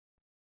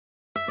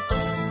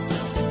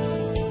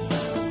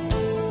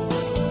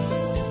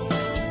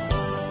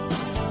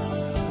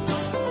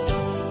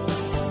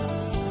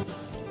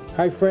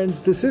Hi friends,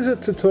 this is a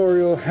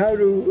tutorial how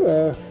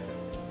to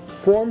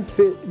form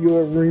fit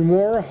your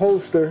Remora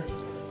holster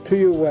to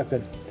your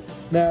weapon.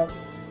 Now,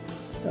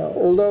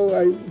 although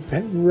I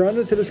run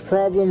into this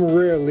problem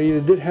rarely, I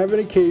did have an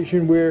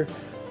occasion where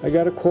I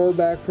got a call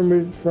back from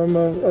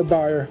a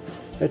buyer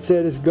that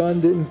said his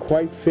gun didn't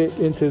quite fit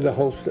into the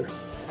holster.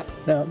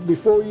 Now,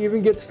 before we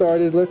even get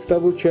started, let's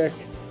double check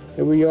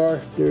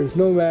that there's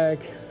no mag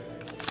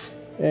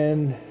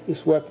and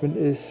this weapon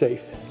is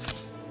safe.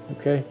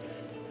 Okay,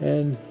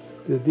 and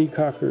the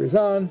decocker is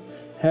on,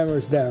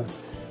 hammer's down.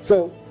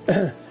 So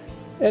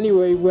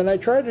anyway, when I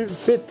tried to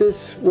fit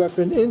this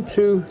weapon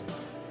into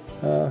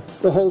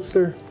the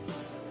holster,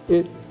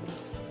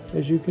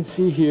 as you can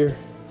see here,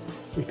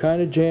 it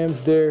kind of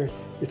jams there.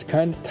 It's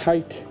kind of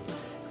tight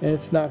and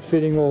it's not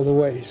fitting all the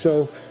way.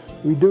 So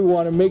we do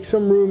want to make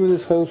some room in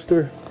this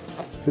holster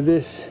for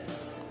this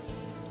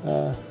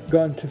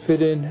gun to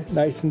fit in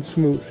nice and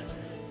smooth.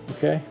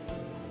 Okay,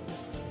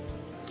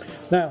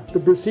 now the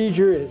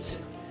procedure is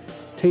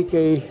take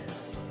a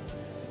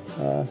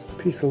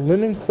piece of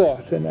linen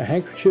cloth, and a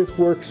handkerchief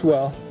works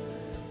well.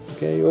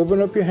 Okay,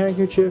 open up your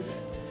handkerchief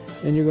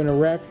and you're going to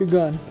wrap your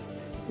gun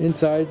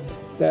inside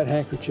that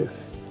handkerchief,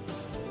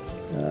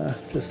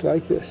 just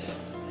like this.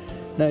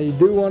 Now you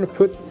do want to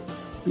put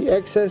the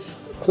excess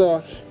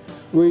cloth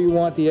where you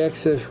want the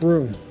excess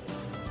room.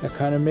 That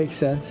kind of makes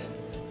sense.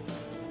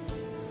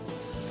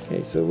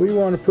 Okay, so we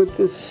want to put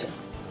this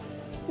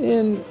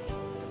in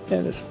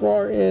and as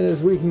far in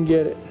as we can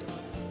get it.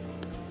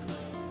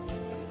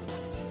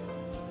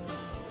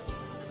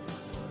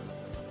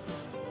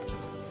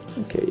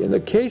 Okay, in the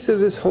case of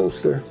this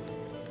holster,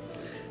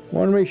 I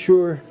want to make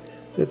sure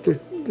that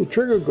the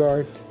trigger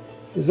guard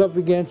is up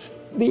against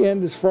the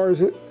end as far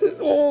as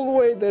all the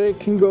way that it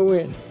can go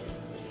in.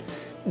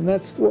 And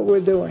that's what we're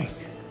doing.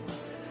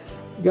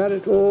 Got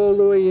it all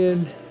the way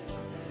in,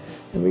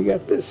 and we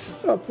got this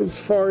up as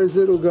far as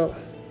it'll go.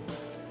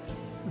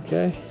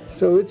 Okay,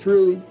 so it's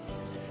really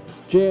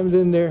jammed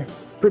in there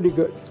pretty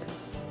good.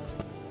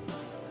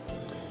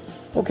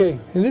 Okay,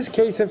 in this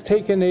case I've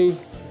taken a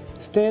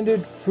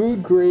standard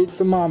food grade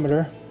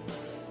thermometer,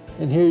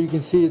 and here you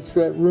can see it's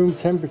at room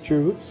temperature.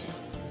 Oops.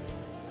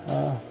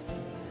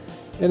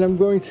 And I'm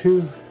going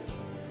to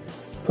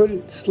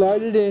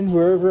slide it in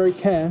wherever I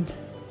can,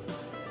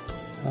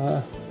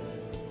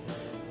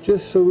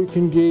 just so we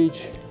can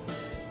gauge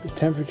the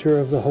temperature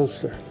of the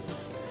holster.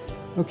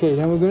 Okay,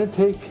 then we're going to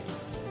take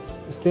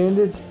a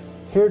standard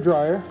hair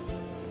dryer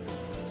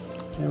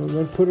and we're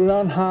going to put it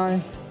on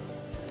high,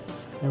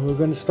 and we're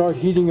going to start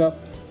heating up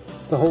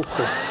the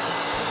holster.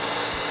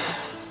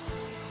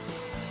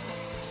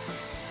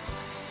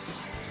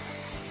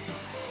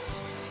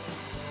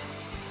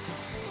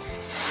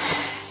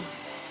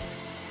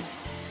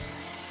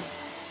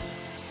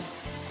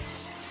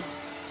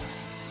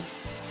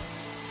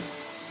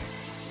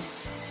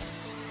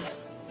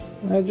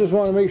 I just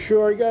want to make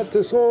sure I got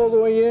this all the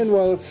way in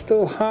while it's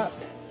still hot.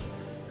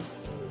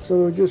 So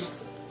we're just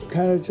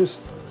kind of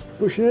just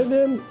pushing it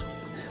in.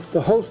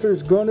 The holster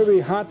is going to be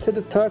hot to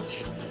the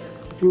touch.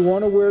 If you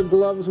want to wear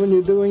gloves when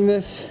you're doing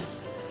this,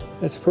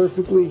 that's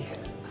perfectly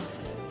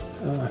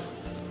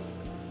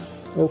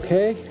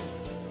okay.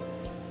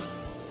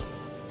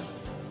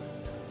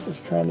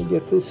 Just trying to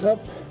get this up,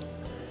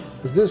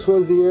 because this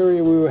was the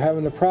area we were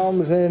having the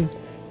problems in,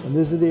 and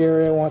this is the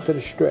area I wanted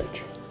to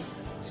stretch.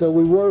 So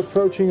we were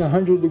approaching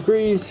 100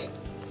 degrees.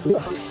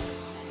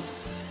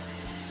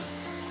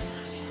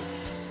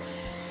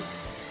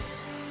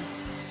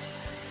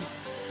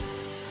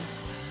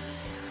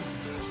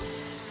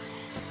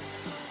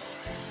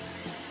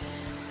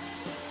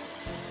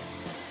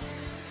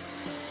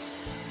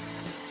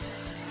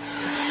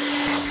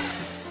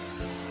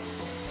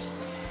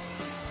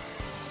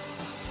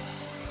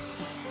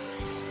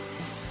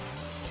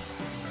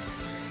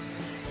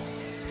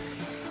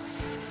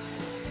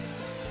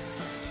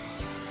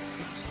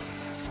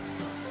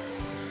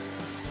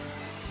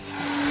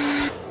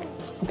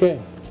 Okay,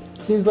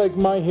 seems like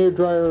my hair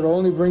dryer would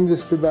only bring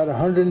this to about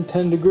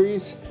 110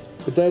 degrees,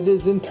 but that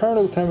is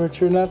internal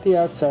temperature, not the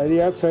outside.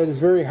 The outside is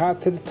very hot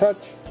to the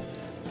touch.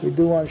 We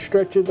do want to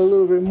stretch it a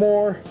little bit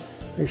more,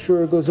 make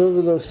sure it goes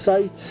over those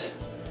sights,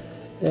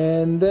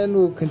 and then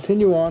we'll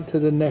continue on to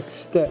the next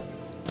step.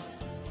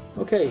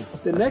 Okay,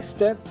 the next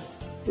step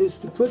is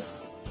to put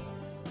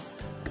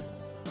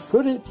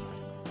it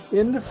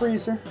in the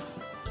freezer.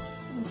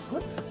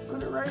 Put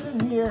it right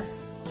in here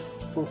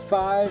for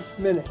 5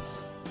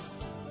 minutes.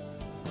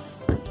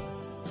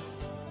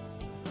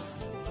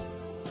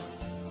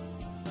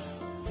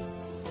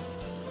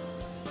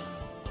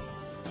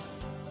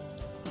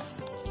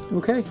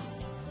 Okay,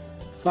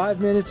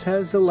 5 minutes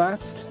has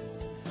elapsed.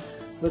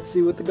 Let's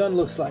see what the gun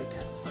looks like.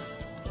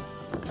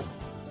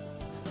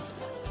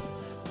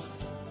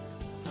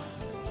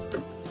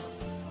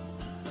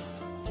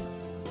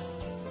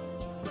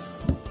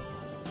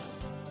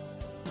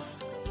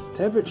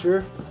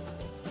 Temperature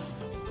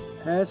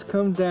has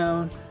come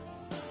down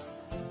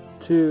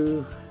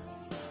to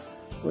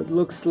what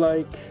looks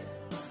like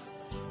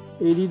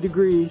 80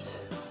 degrees.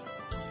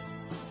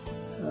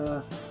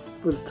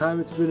 for the time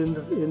it's been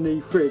in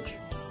the fridge.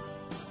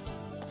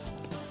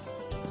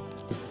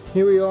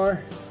 Here we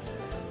are.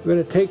 We're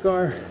going to take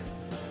our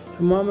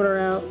thermometer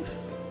out,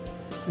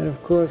 and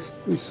of course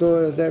we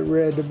saw that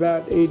read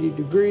about 80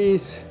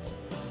 degrees.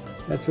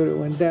 That's what it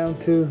went down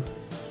to.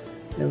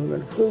 Then we're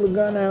going to pull the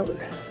gun out,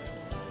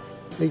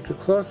 take the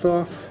cloth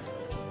off,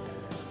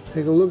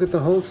 take a look at the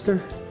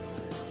holster,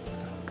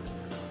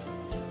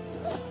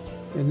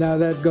 and now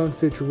that gun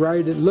fits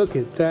right in. Look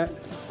at that,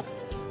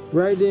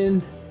 right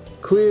in,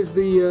 clears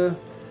the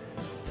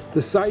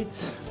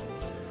sights,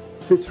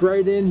 fits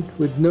right in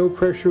with no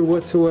pressure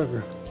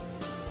whatsoever.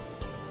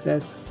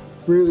 That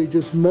really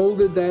just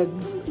molded that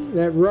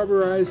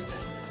rubberized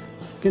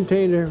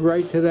container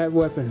right to that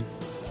weapon.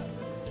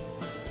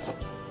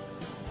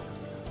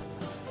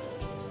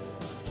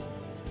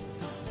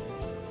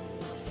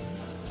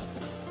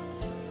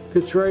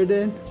 Fits right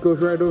in, goes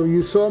right over.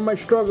 You saw my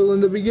struggle in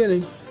the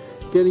beginning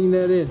getting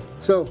that in.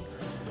 So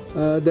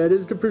that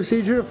is the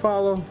procedure to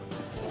follow.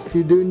 If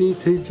you do need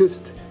to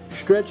just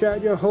stretch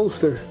out your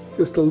holster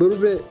just a little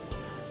bit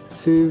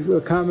to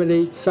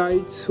accommodate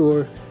sights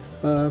or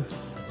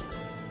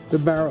the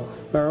barrel.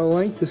 Barrel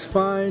length is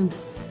fine.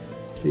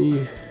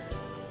 The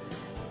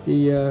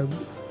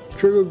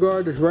trigger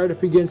guard is right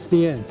up against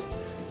the end.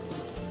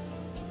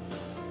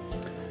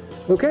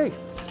 Okay,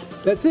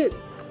 that's it.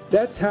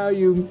 That's how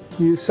you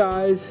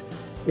size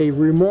a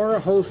Remora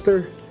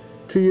holster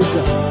to your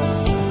gun.